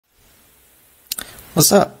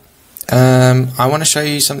What's up? I want to show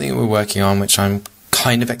you something that we're working on, which I'm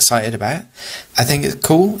kind of excited about. I think it's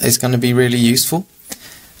cool. It's going to be really useful.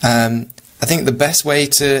 I think the best way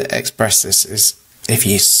to express this is if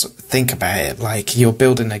you think about it like you're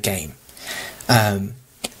building a game. And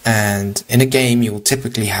in a game, you'll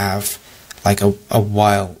typically have like a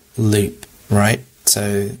while loop, right?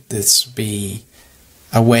 So this would be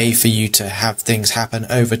a way for you to have things happen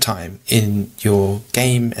over time in your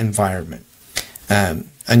game environment.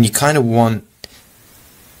 And you kind of want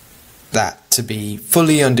that to be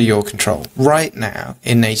fully under your control. Right now,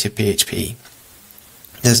 in NativePHP,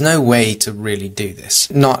 there's no way to really do this,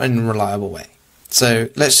 not in a reliable way. So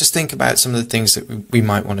let's just think about some of the things that we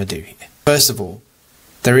might want to do here. First of all,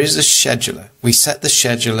 there is a scheduler. We set the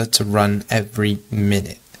scheduler to run every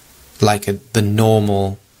minute, like the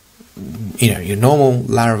normal, your normal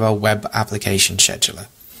Laravel web application scheduler.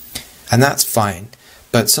 And that's fine,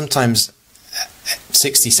 but sometimes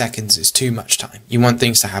 60 seconds is too much time. You want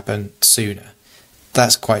things to happen sooner.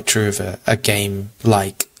 That's quite true of a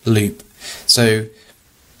game-like loop. So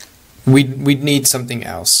we'd need something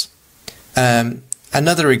else.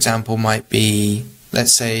 Another example might be,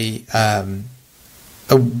 let's say, a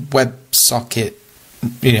WebSocket,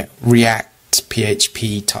 React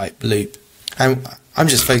PHP type loop. And I'm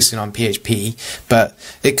just focusing on PHP, but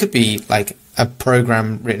it could be like a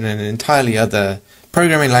program written in an entirely other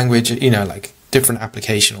programming language, like different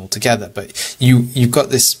application altogether. But you've got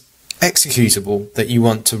this executable that you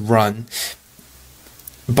want to run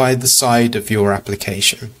by the side of your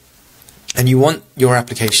application. And you want your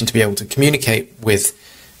application to be able to communicate with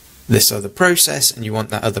this other process, and you want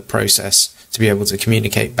that other process to be able to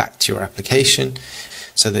communicate back to your application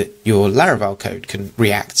so that your Laravel code can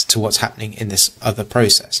react to what's happening in this other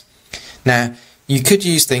process. Now, you could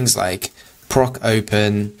use things like proc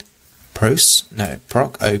open,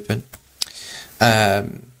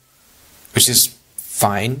 which is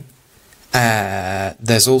fine.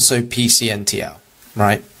 There's also PCNTL,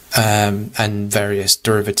 right? And various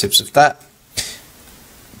derivatives of that.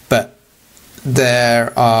 But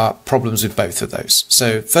there are problems with both of those.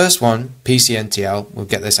 So first one, PCNTL, we'll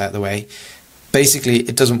get this out of the way. Basically,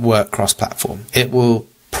 it doesn't work cross-platform. It will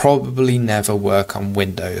probably never work on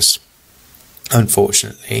Windows,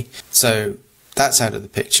 unfortunately. So that's out of the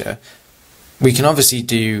picture. We can obviously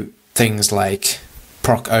do things like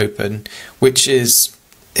proc open, which is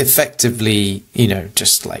effectively,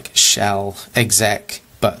 just like shell exec,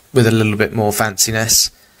 but with a little bit more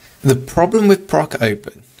fanciness. The problem with proc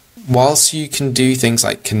open, whilst you can do things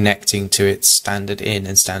like connecting to its standard in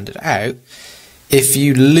and standard out, if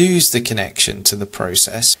you lose the connection to the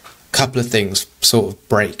process, a couple of things sort of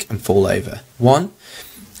break and fall over. One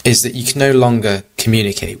is that you can no longer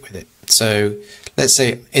communicate with it. So let's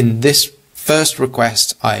say in this first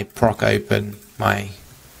request, I proc open my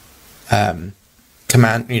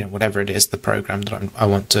command, whatever it is, the program that I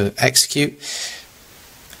want to execute.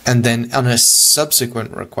 And then on a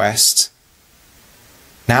subsequent request,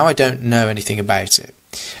 now I don't know anything about it.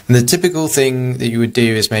 And the typical thing that you would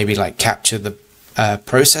do is maybe like capture the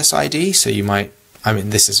process ID. So you might,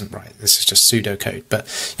 this isn't right, this is just pseudocode, but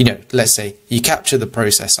let's say you capture the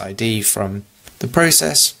process ID from the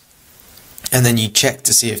process, and then you check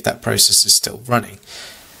to see if that process is still running.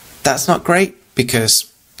 That's not great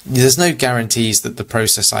because there's no guarantees that the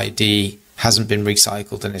process ID hasn't been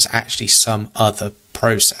recycled and it's actually some other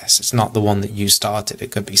process. It's not the one that you started.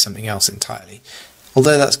 It could be something else entirely.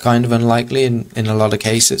 Although that's kind of unlikely in a lot of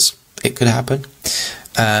cases. It could happen.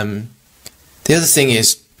 The other thing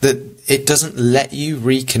is that it doesn't let you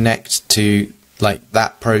reconnect to like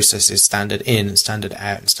that process's standard in and standard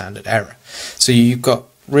out and standard error. So you've got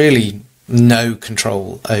really no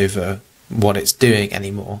control over what it's doing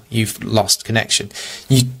anymore. You've lost connection.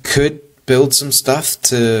 You could build some stuff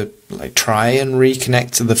to like try and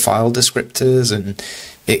reconnect to the file descriptors, and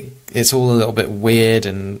it's all a little bit weird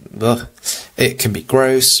and it can be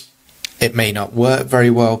gross. It may not work very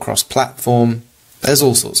well cross-platform. There's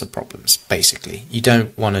all sorts of problems, basically. You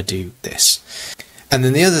don't want to do this. And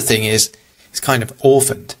then the other thing is, it's kind of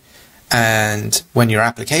orphaned. And when your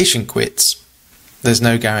application quits, there's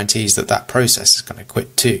no guarantees that that process is going to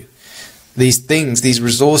quit too. These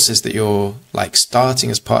resources that you're like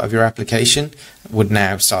starting as part of your application would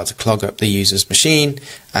now start to clog up the user's machine,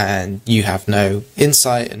 and you have no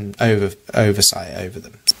insight and oversight over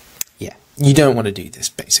them. Yeah, you don't want to do this,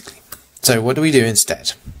 basically. So what do we do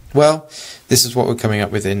instead? Well, this is what we're coming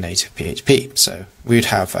up with in NativePHP. So we would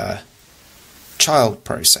have a child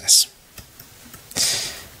process.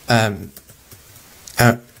 If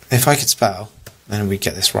I could spell, then we'd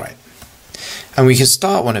get this right. And we can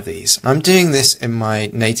start one of these. I'm doing this in my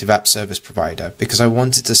native app service provider because I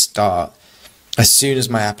wanted to start as soon as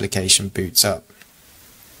my application boots up.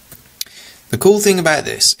 The cool thing about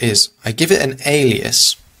this is I give it an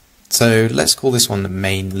alias. So let's call this one the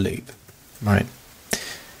main loop, right?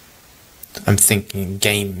 I'm thinking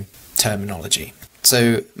game terminology.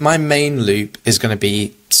 So my main loop is going to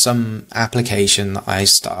be some application that I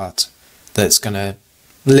start that's going to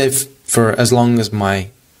live for as long as my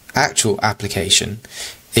actual application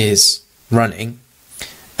is running,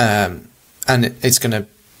 and it's going to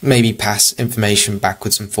maybe pass information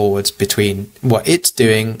backwards and forwards between what it's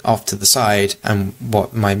doing off to the side and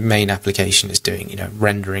what my main application is doing, you know,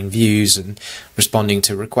 rendering views and responding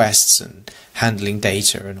to requests and handling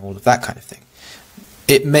data and all of that kind of thing.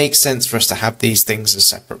 It makes sense for us to have these things as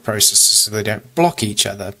separate processes so they don't block each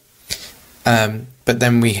other. But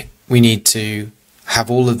then we need to have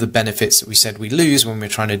all of the benefits that we said we lose when we're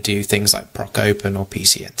trying to do things like proc open or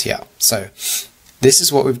PCNTL. So this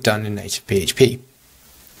is what we've done in NativePHP.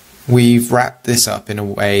 We've wrapped this up in a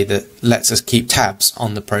way that lets us keep tabs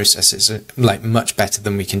on the processes, like much better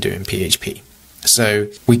than we can do in PHP. So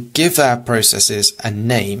we give our processes a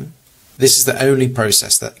name. This is the only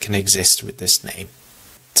process that can exist with this name.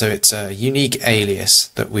 So it's a unique alias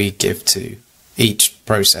that we give to each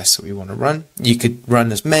process that we want to run. You could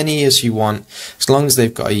run as many as you want. As long as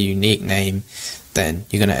they've got a unique name, then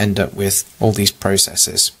you're going to end up with all these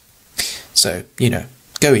processes. So, you know,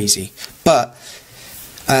 go easy. But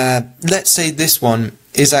let's say this one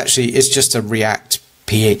is just a React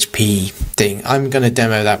PHP thing. I'm going to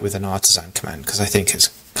demo that with an Artisan command because I think it's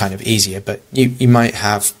kind of easier. But you might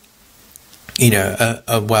have, you know,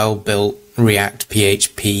 a well-built React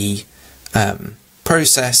PHP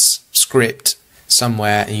process script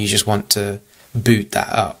somewhere, and you just want to boot that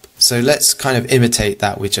up. So let's kind of imitate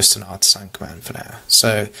that with just an Artisan command for now.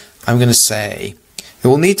 So I'm going to say it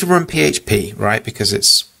will need to run PHP, right? Because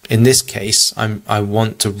it's, in this case, I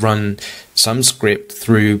want to run some script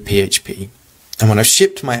through PHP. And when I've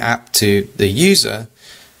shipped my app to the user,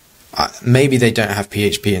 maybe they don't have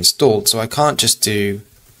PHP installed, so I can't just do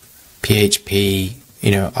PHP,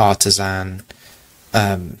 you know, Artisan,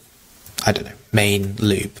 I don't know, main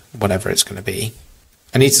loop, whatever it's going to be.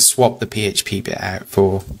 I need to swap the PHP bit out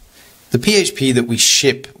for the PHP that we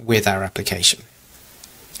ship with our application.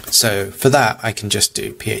 So for that, I can just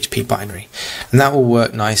do PHP binary, and that will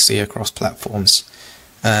work nicely across platforms.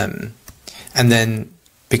 And then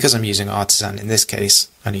because I'm using Artisan in this case,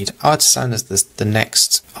 I need Artisan as the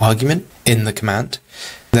next argument in the command.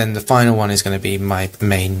 Then the final one is going to be my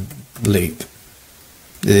main loop,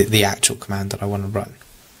 the actual command that I want to run.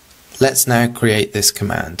 Let's now create this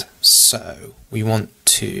command. So we want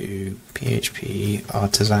to PHP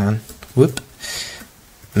Artisan,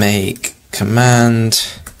 make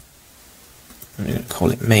command, I'm going to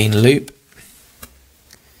call it main loop.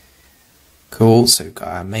 Cool, so we've got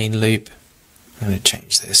our main loop. I'm going to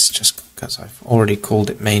change this just because I've already called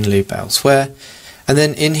it main loop elsewhere. And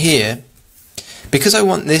then in here, because I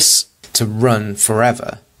want this to run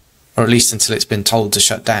forever, or at least until it's been told to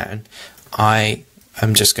shut down, I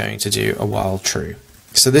am just going to do a while true.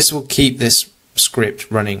 So this will keep this script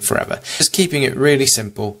running forever. Just keeping it really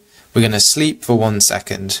simple. We're going to sleep for 1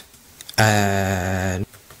 second and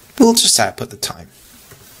we'll just output the time.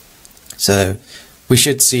 So we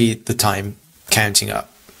should see the time counting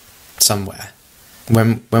up somewhere.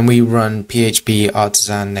 When we run PHP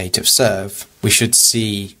Artisan native serve, we should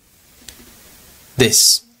see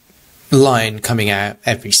this line coming out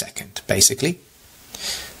every second, basically.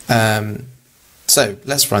 So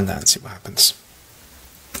let's run that and see what happens.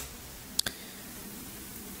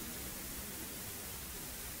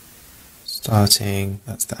 Starting,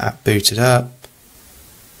 that's the app booted up.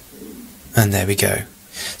 And there we go.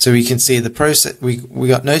 So we can see the process, we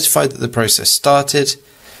got notified that the process started,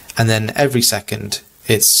 and then every second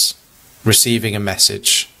it's receiving a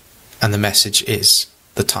message, and the message is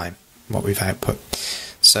the time, what we've output.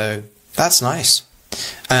 So that's nice.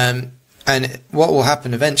 And what will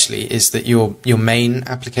happen eventually is that your main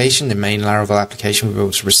application, the main Laravel application, will be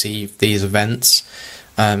able to receive these events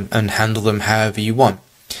and handle them however you want.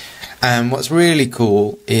 And what's really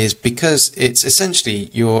cool is because it's essentially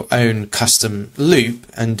your own custom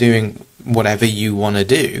loop and doing whatever you want to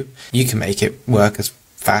do, you can make it work as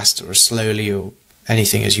fast or as slowly or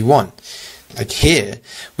anything as you want. Like here,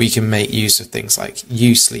 we can make use of things like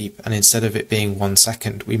uSleep, and instead of it being 1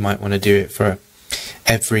 second, we might want to do it for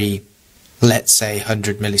every, let's say,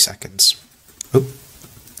 100 milliseconds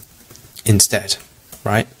instead,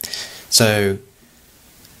 right? So,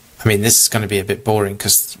 I mean, this is going to be a bit boring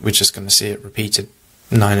because we're just going to see it repeated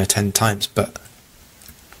 9 or 10 times, but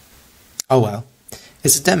Oh well,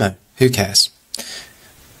 it's a demo, who cares?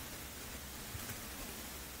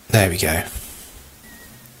 There we go.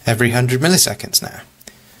 Every 100 milliseconds now.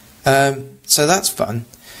 So that's fun,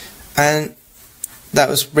 and that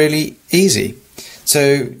was really easy.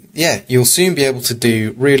 So yeah, you'll soon be able to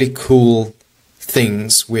do really cool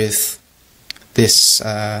things with this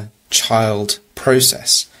child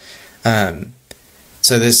process.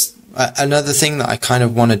 So there's another thing that I kind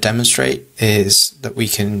of want to demonstrate is that we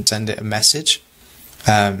can send it a message.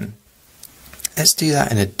 Let's do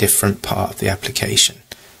that in a different part of the application.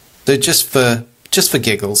 So just for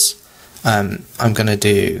giggles, I'm going to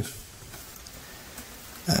do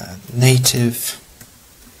native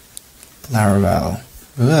Laravel.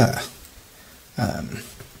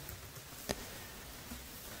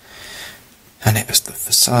 And it was the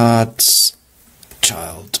facades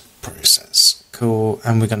child process. Cool.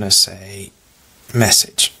 And we're going to say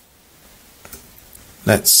message.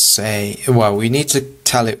 Let's say, well, we need to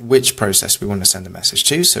tell it which process we want to send a message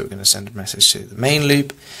to. So we're going to send a message to the main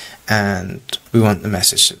loop, and we want the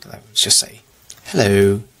message to, let's just say,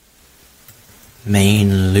 hello,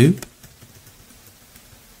 main loop.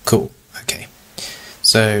 Cool. Okay.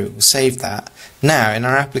 So we'll save that. Now in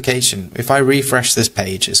our application, if I refresh this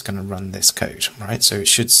page, it's going to run this code, right? So it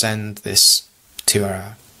should send this to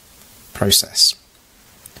our process.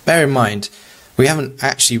 Bear in mind, we haven't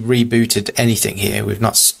actually rebooted anything here. We've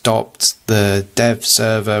not stopped the dev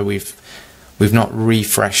server. We've not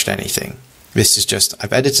refreshed anything. This is just,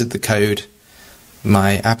 I've edited the code,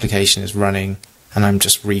 my application is running, and I'm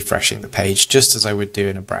just refreshing the page just as I would do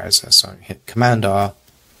in a browser. So I hit Command R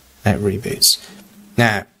and it reboots.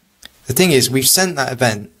 Now, the thing is, we've sent that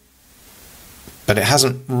event, but it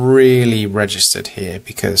hasn't really registered here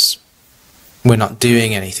because we're not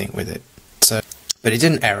doing anything with it. So, but it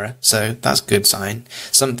didn't error, so that's a good sign.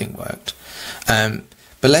 Something worked.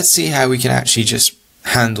 But let's see how we can actually just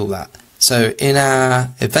handle that. So in our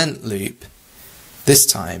event loop, this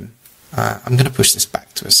time, I'm going to push this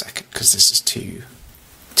back to a second because this is too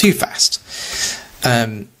fast.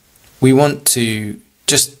 We want to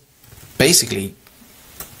just basically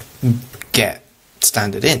get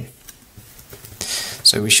standard in.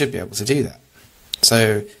 So we should be able to do that.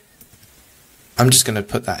 So I'm just going to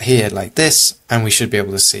put that here like this, and we should be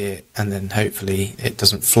able to see it, and then hopefully it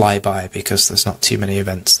doesn't fly by because there's not too many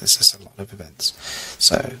events. There's just a lot of events.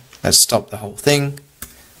 So let's stop the whole thing.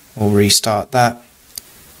 We'll restart that.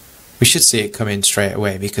 We should see it come in straight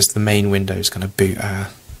away because the main window is going to boot our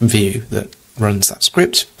view that runs that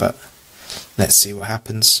script, but let's see what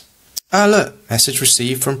happens. Ah, look, message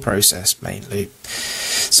received from process main loop.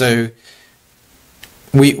 So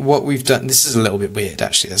what we've done, this is a little bit weird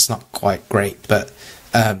actually, that's not quite great, but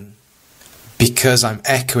because I'm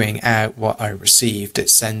echoing out what I received,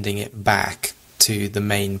 it's sending it back to the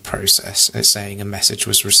main process. It's saying a message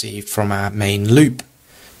was received from our main loop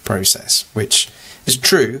process, which is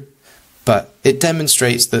true, but it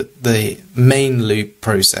demonstrates that the main loop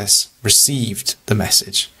process received the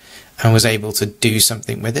message and was able to do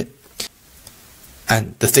something with it.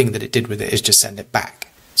 And the thing that it did with it is just send it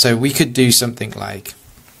back. So we could do something like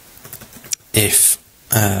if,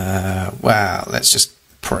 well, let's just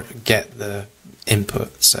get the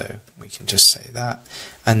input. So we can just say that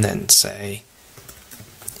and then say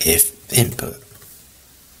if input.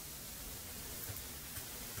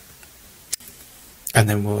 And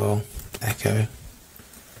then we'll echo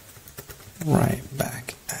right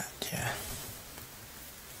back at you.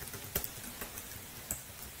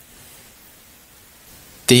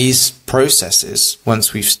 These processes,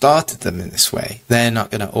 once we've started them in this way, they're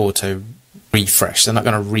not going to auto refresh. They're not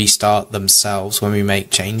going to restart themselves when we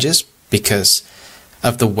make changes because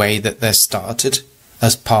of the way that they're started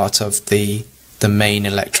as part of the main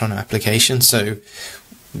Electron application. So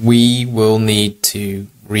we will need to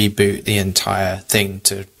reboot the entire thing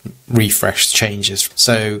to refresh changes.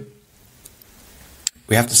 So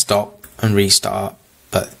we have to stop and restart,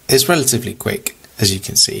 but it's relatively quick, as you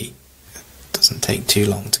can see. Doesn't take too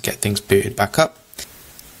long to get things booted back up.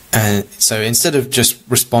 And so instead of just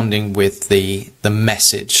responding with the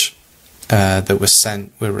message that was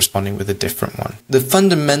sent, we're responding with a different one. The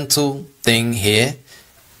fundamental thing here,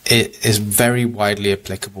 it is very widely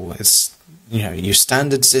applicable. It's, you know, your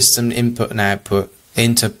standard system input and output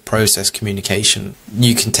into process communication.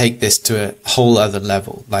 You can take this to a whole other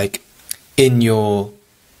level. Like in your,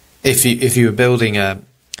 if you were building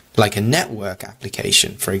like a network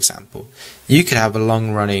application, for example, you could have a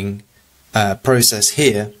long-running process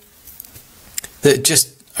here that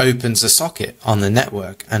just opens a socket on the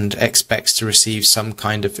network and expects to receive some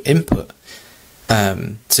kind of input.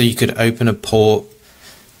 So you could open a port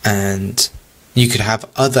and you could have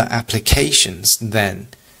other applications then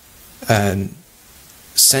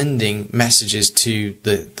sending messages to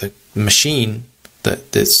the machine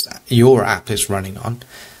that your app is running on,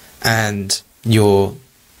 and your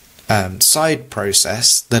side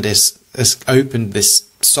process that has opened this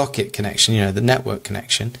socket connection, the network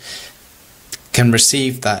connection, can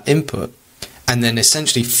receive that input and then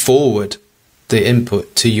essentially forward the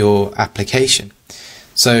input to your application.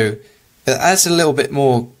 So that's a little bit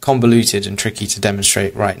more convoluted and tricky to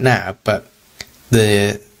demonstrate right now, but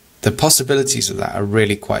the possibilities of that are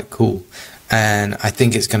really quite cool, and I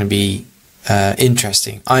think it's going to be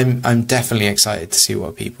interesting. I'm definitely excited to see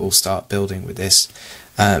what people start building with this.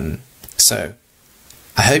 So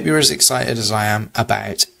I hope you're as excited as I am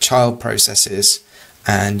about child processes,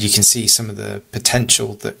 and you can see some of the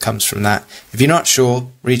potential that comes from that. If you're not sure,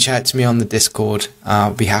 reach out to me on the Discord.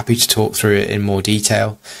 I'll be happy to talk through it in more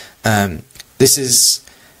detail. This is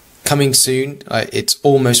coming soon. It's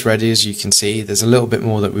almost ready, as you can see. There's a little bit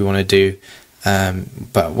more that we want to do,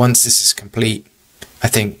 but once this is complete, I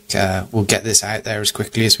think we'll get this out there as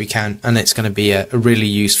quickly as we can, and it's going to be a really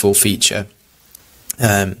useful feature,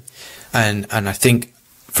 and I think,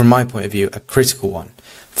 from my point of view, a critical one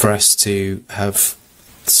for us to have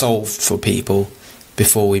solved for people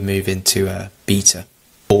before we move into a beta,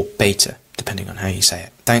 or beta, depending on how you say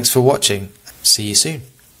it. Thanks for watching. See you soon.